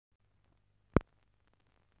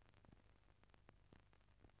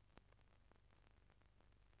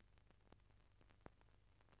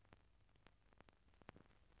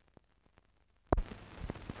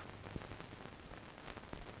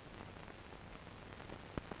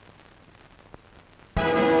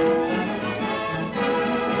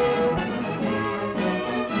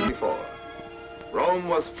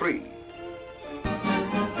was free.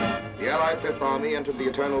 The Allied Fifth Army entered the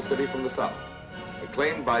Eternal City from the south,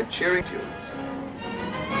 acclaimed by cheering tunes.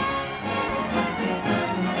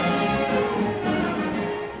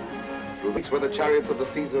 Through weeks where the chariots of the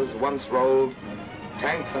Caesars once rolled,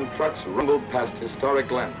 tanks and trucks rumbled past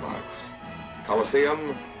historic landmarks.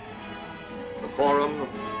 Colosseum, the Forum,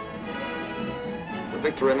 the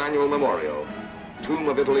Victor Emmanuel Memorial, tomb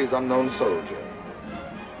of Italy's unknown soldier.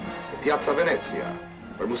 The Piazza Venezia,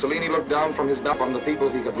 where Mussolini looked down from his back on the people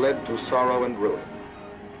he had led to sorrow and ruin.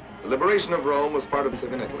 The liberation of Rome was part of this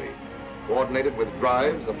in Italy, coordinated with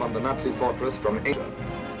drives upon the Nazi fortress from Asia.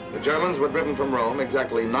 The Germans were driven from Rome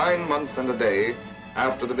exactly 9 months and a day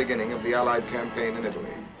after the beginning of the Allied campaign in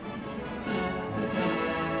Italy.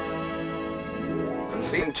 And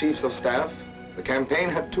seeing chiefs of staff, the campaign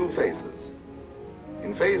had 2 phases.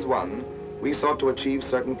 In phase 1, we sought to achieve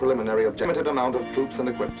certain preliminary limited amount of troops and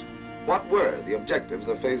equipment. What were the objectives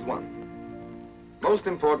of phase 1? Most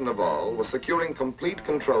important of all was securing complete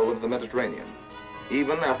control of the Mediterranean.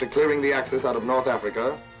 Even after clearing the Axis out of North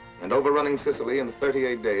Africa and overrunning Sicily in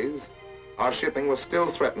 38 days, our shipping was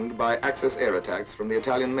still threatened by Axis air attacks from the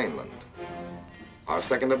Italian mainland. Our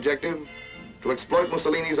second objective, to exploit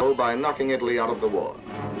Mussolini's role by knocking Italy out of the war.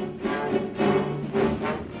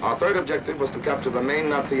 Our third objective was to capture the main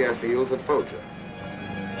Nazi airfields at Foggia.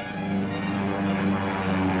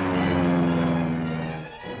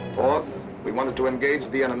 Fourth, we wanted to engage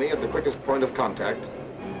the enemy at the quickest point of contact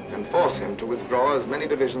and force him to withdraw as many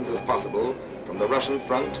divisions as possible from the Russian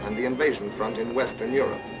front and the invasion front in Western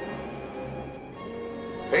Europe.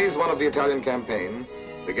 Phase 1 of the Italian campaign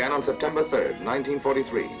began on September 3rd,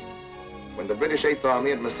 1943, when the British Eighth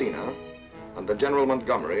Army at Messina, under General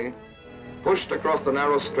Montgomery, pushed across the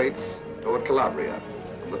narrow straits toward Calabria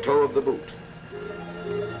on the toe of the boot.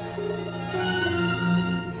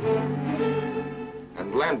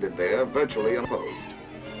 And landed there virtually unopposed.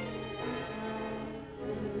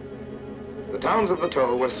 The towns of the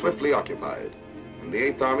toe were swiftly occupied, and the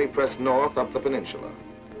Eighth Army pressed north up the peninsula.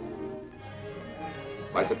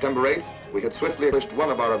 By September 8th, we had swiftly accomplished one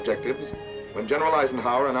of our objectives when General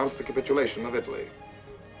Eisenhower announced the capitulation of Italy.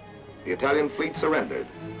 The Italian fleet surrendered,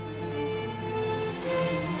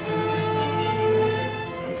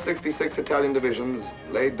 and 66 Italian divisions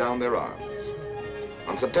laid down their arms.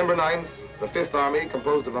 On September 9th, the Fifth Army,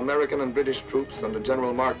 composed of American and British troops under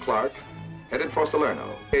General Mark Clark, headed for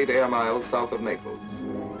Salerno, 8 air miles south of Naples,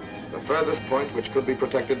 the furthest point which could be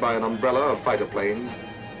protected by an umbrella of fighter planes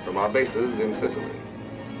from our bases in Sicily.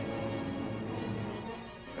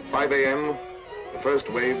 At 5 a.m., the first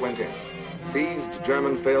wave went in. Seized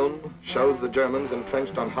German film shows the Germans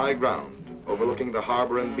entrenched on high ground, overlooking the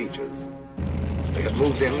harbor and beaches. They had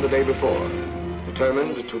moved in the day before,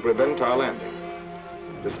 determined to prevent our landings.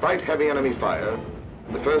 Despite heavy enemy fire,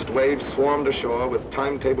 the first wave swarmed ashore with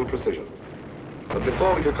timetable precision. But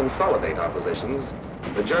before we could consolidate our positions,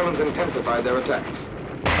 the Germans intensified their attacks.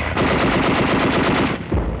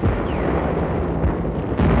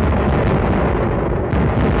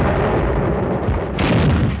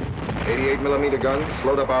 88mm guns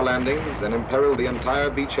slowed up our landings and imperiled the entire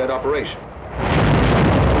beachhead operation.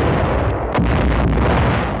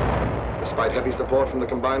 Despite heavy support from the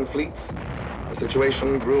combined fleets, the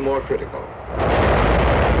situation grew more critical.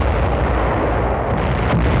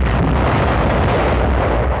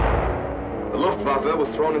 The Luftwaffe was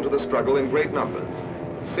thrown into the struggle in great numbers,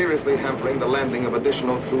 seriously hampering the landing of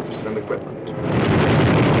additional troops and equipment.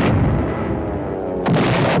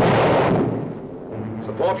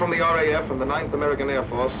 Support from the RAF and the 9th American Air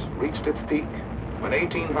Force reached its peak when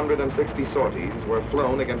 1,860 sorties were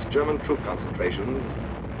flown against German troop concentrations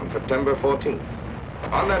on September 14th.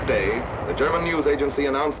 On that day, the German news agency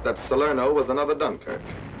announced that Salerno was another Dunkirk.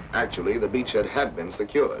 Actually, the beachhead had been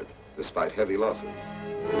secured, despite heavy losses.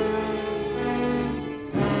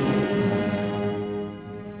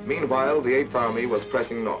 Meanwhile, the Eighth Army was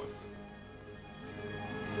pressing north.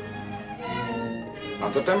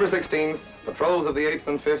 On September 16th, patrols of the 8th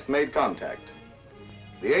and 5th made contact.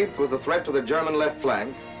 The 8th was a threat to the German left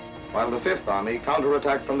flank, while the 5th Army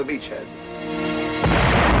counterattacked from the beachhead.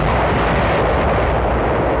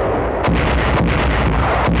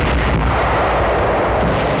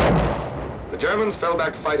 The Germans fell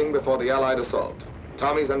back fighting before the Allied assault.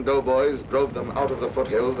 Tommies and doughboys drove them out of the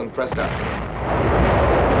foothills and pressed after them.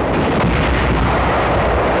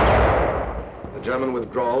 The German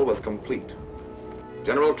withdrawal was complete.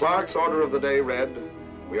 General Clark's order of the day read,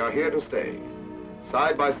 "We are here to stay.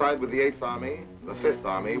 Side by side with the 8th Army, the 5th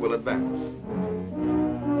Army will advance."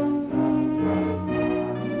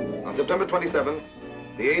 On September 27th,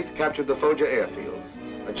 the 8th captured the Foggia airfields,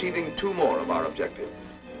 achieving two more of our objectives.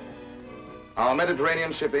 Our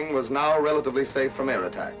Mediterranean shipping was now relatively safe from air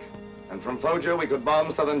attack, and from Foggia we could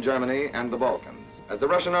bomb southern Germany and the Balkans. As the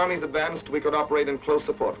Russian armies advanced, we could operate in close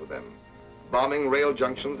support with them, bombing rail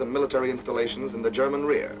junctions and military installations in the German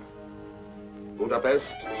rear.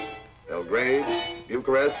 Budapest, Belgrade,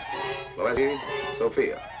 Bucharest, Ploesti,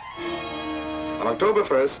 Sofia. On October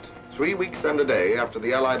 1st, 3 weeks and a day after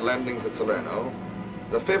the Allied landings at Salerno,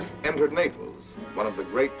 the 5th entered Naples, one of the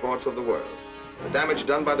great ports of the world. The damage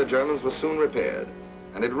done by the Germans was soon repaired,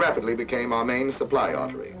 and it rapidly became our main supply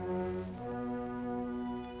artery.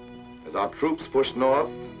 As our troops pushed north,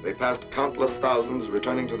 they passed countless thousands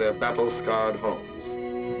returning to their battle-scarred homes.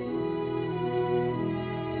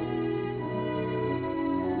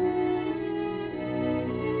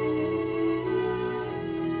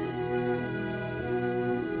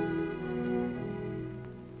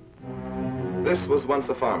 This was once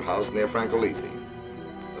a farmhouse near Francolizi.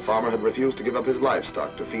 The farmer had refused to give up his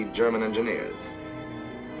livestock to feed German engineers.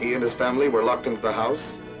 He and his family were locked into the house,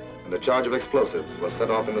 and a charge of explosives was set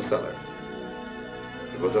off in the cellar.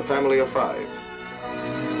 It was a family of 5.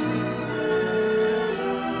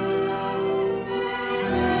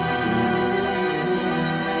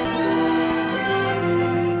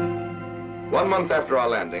 One month after our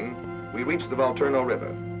landing, we reached the Volturno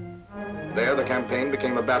River. There, the campaign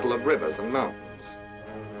became a battle of rivers and mountains,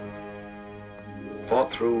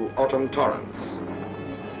 fought through autumn torrents,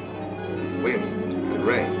 wind and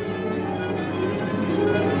rain.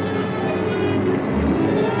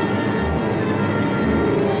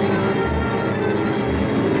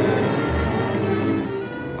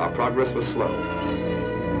 Our progress was slow.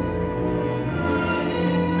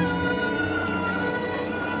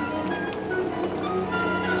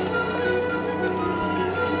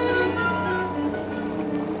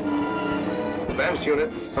 Advance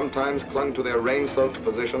units sometimes clung to their rain-soaked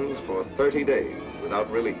positions for 30 days without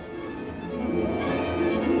relief.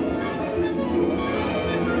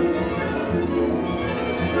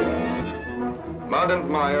 Mud and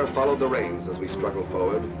mire followed the rains as we struggled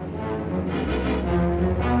forward.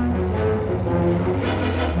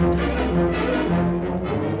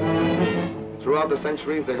 Throughout the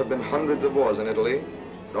centuries, there have been hundreds of wars in Italy,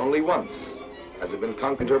 but only once has it been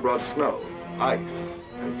conquered brought snow, ice,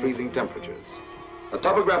 and freezing temperatures. A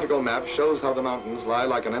topographical map shows how the mountains lie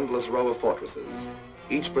like an endless row of fortresses,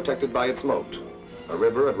 each protected by its moat, a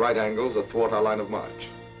river at right angles athwart our line of march.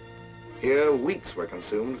 Here, weeks were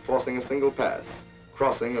consumed forcing a single pass,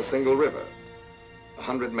 crossing a single river.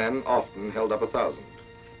 100 men often held up 1,000.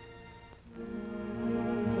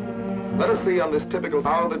 Let us see on this typical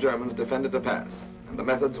how the Germans defended a pass and the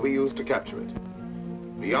methods we used to capture it.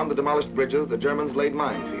 Beyond the demolished bridges, the Germans laid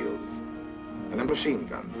minefields and machine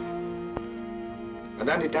guns, and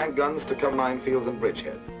anti-tank guns to cover minefields and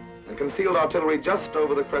bridgehead, and concealed artillery just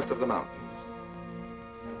over the crest of the mountains.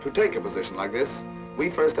 To take a position like this, we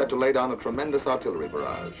first had to lay down a tremendous artillery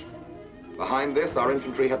barrage. Behind this, our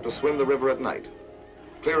infantry had to swim the river at night,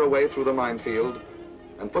 clear a way through the minefield,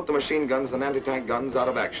 and put the machine guns and anti-tank guns out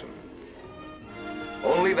of action.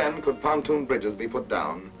 Only then could pontoon bridges be put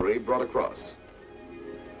down, brought across.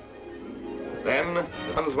 Then,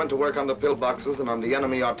 the sons went to work on the pillboxes and on the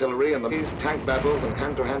enemy artillery, and these tank battles and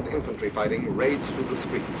hand-to-hand infantry fighting raged through the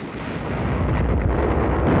streets.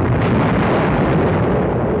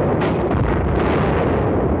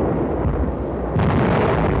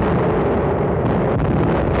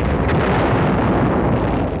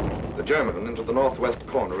 The German into the northwest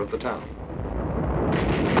corner of the town.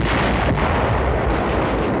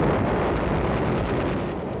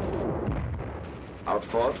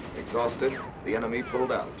 Outfought, exhausted, the enemy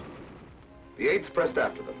pulled out. The 8th pressed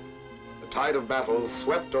after them. The tide of battle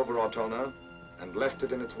swept over Ortona and left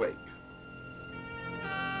it in its wake.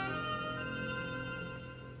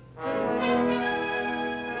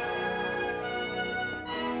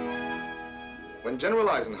 When General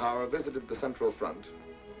Eisenhower visited the Central Front,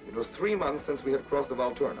 it was 3 months since we had crossed the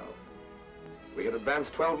Volturno. We had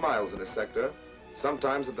advanced 12 miles in this sector,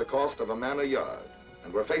 sometimes at the cost of a man a yard,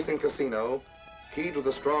 and were facing Cassino, key to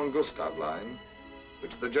the strong Gustav line,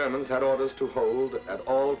 which the Germans had orders to hold at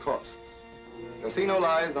all costs. Cassino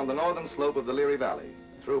lies on the northern slope of the Liri Valley,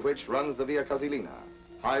 through which runs the Via Casilina,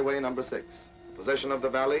 highway number 6. Possession of the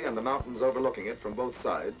valley and the mountains overlooking it from both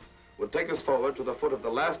sides would take us forward to the foot of the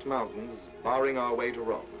last mountains, barring our way to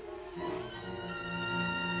Rome.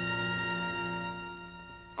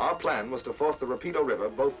 Our plan was to force the Repertorio River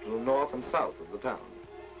both to the north and south of the town.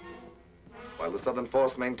 While the southern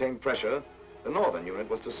force maintained pressure, the northern unit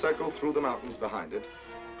was to circle through the mountains behind it,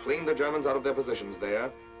 clean the Germans out of their positions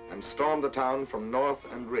there, and storm the town from north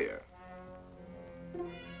and rear.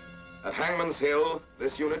 At Hangman's Hill,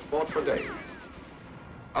 this unit fought for days.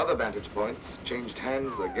 Other vantage points changed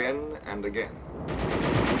hands again and again.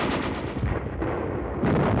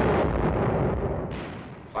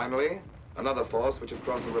 Finally, another force which had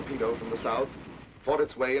crossed the Rapido from the south fought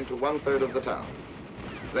its way into 1/3 of the town.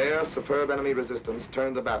 There, superb enemy resistance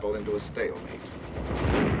turned the battle into a stalemate.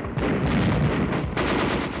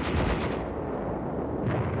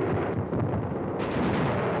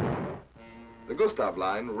 The Gustav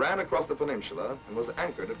Line ran across the peninsula and was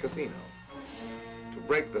anchored at Cassino. To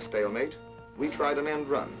break the stalemate, we tried an end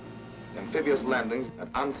run, amphibious landings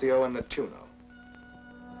at Anzio and Nettuno.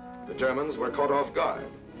 The Germans were caught off guard,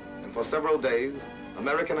 and for several days,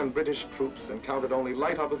 American and British troops encountered only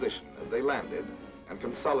light opposition as they landed and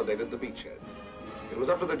consolidated the beachhead. It was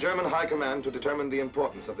up to the German High Command to determine the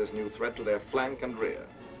importance of this new threat to their flank and rear.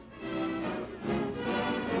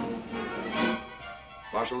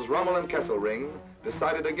 Marshals Rommel and Kesselring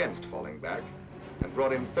decided against falling back and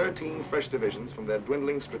brought in 13 fresh divisions from their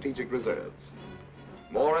dwindling strategic reserves.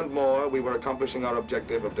 More and more, we were accomplishing our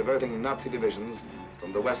objective of diverting Nazi divisions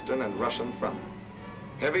from the Western and Russian front.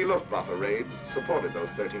 Heavy Luftwaffe raids supported those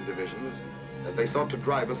 13 divisions as they sought to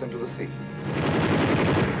drive us into the sea.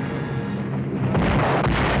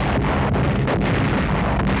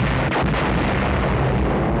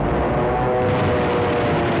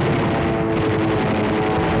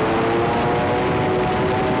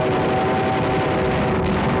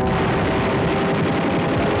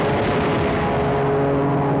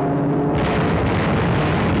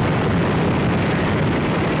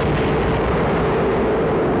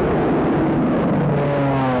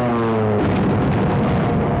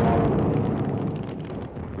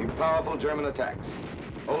 German attacks,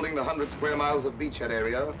 holding the 100 square miles of beachhead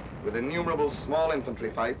area with innumerable small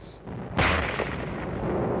infantry fights,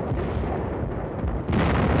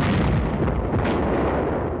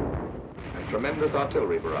 and tremendous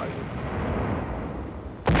artillery barrages.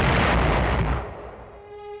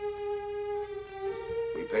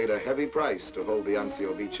 We paid a heavy price to hold the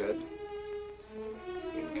Anzio beachhead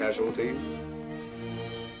in casualties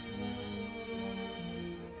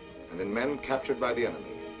and in men captured by the enemy,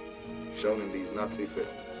 shown in these Nazi films.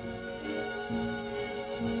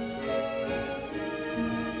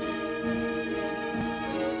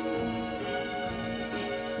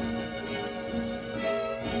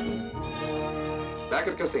 Back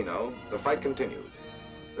at Cassino, the fight continued.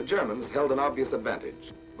 The Germans held an obvious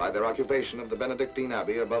advantage by their occupation of the Benedictine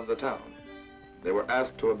Abbey above the town. They were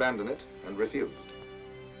asked to abandon it and refused.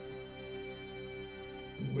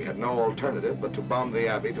 We had no alternative but to bomb the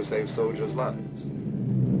Abbey to save soldiers' lives.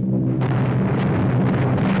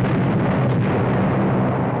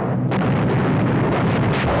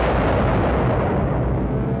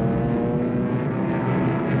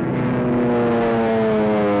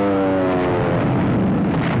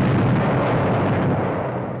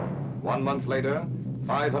 Later,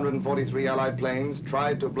 543 Allied planes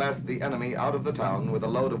tried to blast the enemy out of the town with a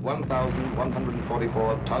load of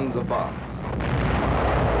 1,144 tons of bombs.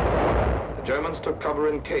 The Germans took cover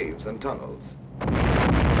in caves and tunnels.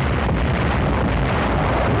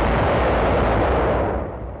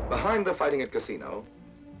 Behind the fighting at Cassino,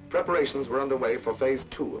 preparations were underway for Phase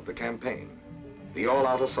 2 of the campaign, the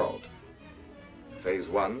all-out assault. Phase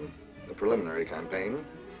 1, the preliminary campaign,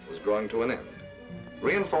 was drawing to an end.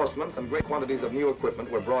 Reinforcements and great quantities of new equipment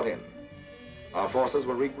were brought in. Our forces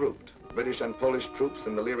were regrouped. British and Polish troops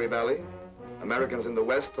in the Liri Valley, Americans in the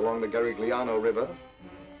west along the Garigliano River,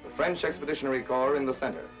 the French Expeditionary Corps in the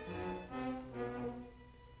center.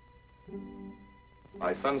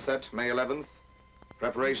 By sunset, May 11th,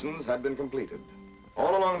 preparations had been completed.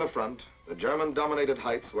 All along the front, the German-dominated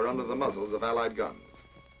heights were under the muzzles of Allied guns.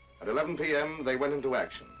 At 11 p.m., they went into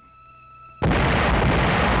action.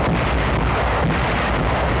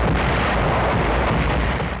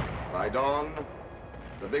 By dawn,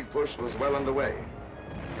 the big push was well underway.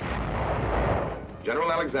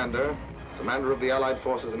 General Alexander, commander of the Allied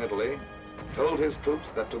forces in Italy, told his troops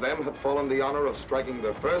that to them had fallen the honor of striking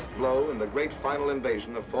the first blow in the great final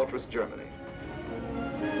invasion of Fortress Germany.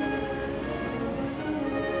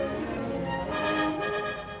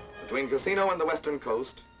 Between Cassino and the western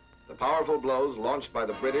coast, the powerful blows launched by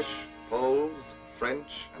the British, Poles,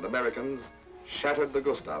 French, and Americans shattered the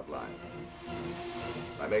Gustav Line.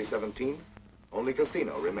 By May 17th, only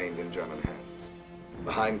Cassino remained in German hands.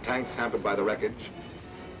 Behind tanks hampered by the wreckage,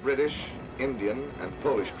 British, Indian, and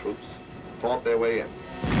Polish troops fought their way in.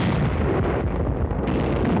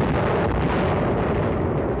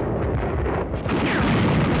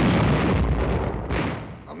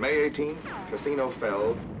 On May 18th, Cassino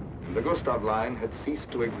fell, and the Gustav Line had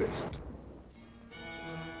ceased to exist.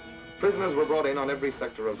 Prisoners were brought in on every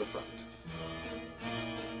sector of the front.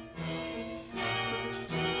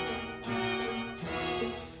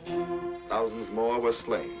 Thousands more were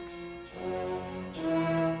slain.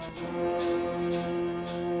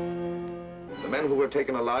 The men who were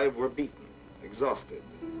taken alive were beaten, exhausted,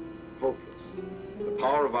 hopeless. The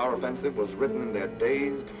power of our offensive was written in their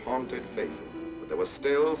dazed, haunted faces. But there were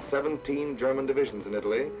still 17 German divisions in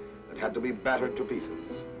Italy that had to be battered to pieces.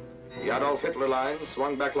 The Adolf Hitler line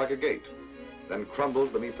swung back like a gate, then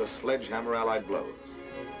crumbled beneath the sledgehammer Allied blows.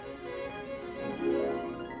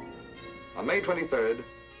 On May 23rd,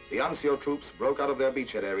 the Anzio troops broke out of their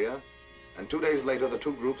beachhead area, and 2 days later, the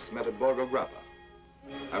two groups met at Borgo Grappa.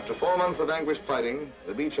 After 4 months of anguished fighting,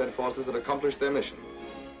 the beachhead forces had accomplished their mission,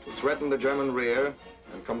 to threaten the German rear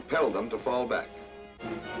and compel them to fall back.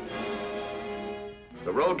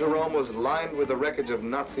 The road to Rome was lined with the wreckage of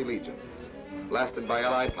Nazi legions, blasted by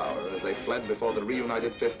Allied power as they fled before the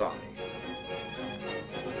reunited Fifth Army.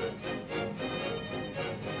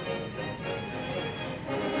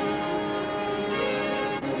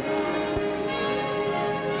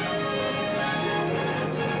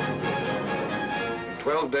 In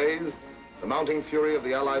 12 days, the mounting fury of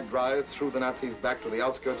the Allied drive threw the Nazis back to the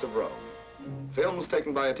outskirts of Rome. Films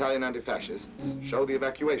taken by Italian anti-fascists show the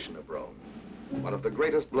evacuation of Rome, one of the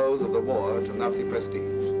greatest blows of the war to Nazi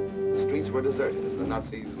prestige. The streets were deserted as the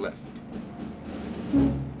Nazis left.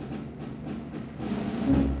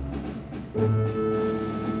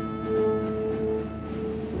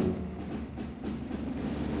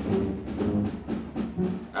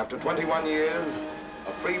 After 21 years,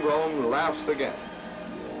 a free Rome laughs again.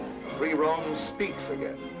 A free Rome speaks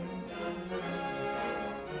again.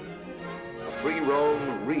 A free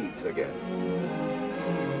Rome reads again.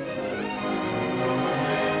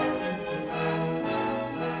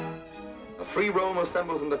 A free Rome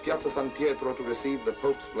assembles in the Piazza San Pietro to receive the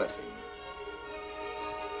Pope's blessing.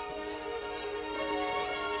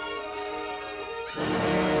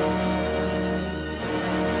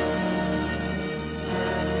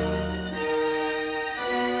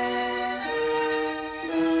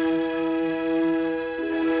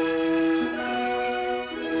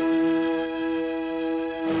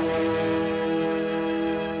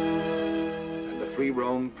 And the free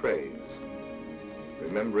Rome prays,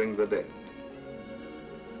 remembering the dead.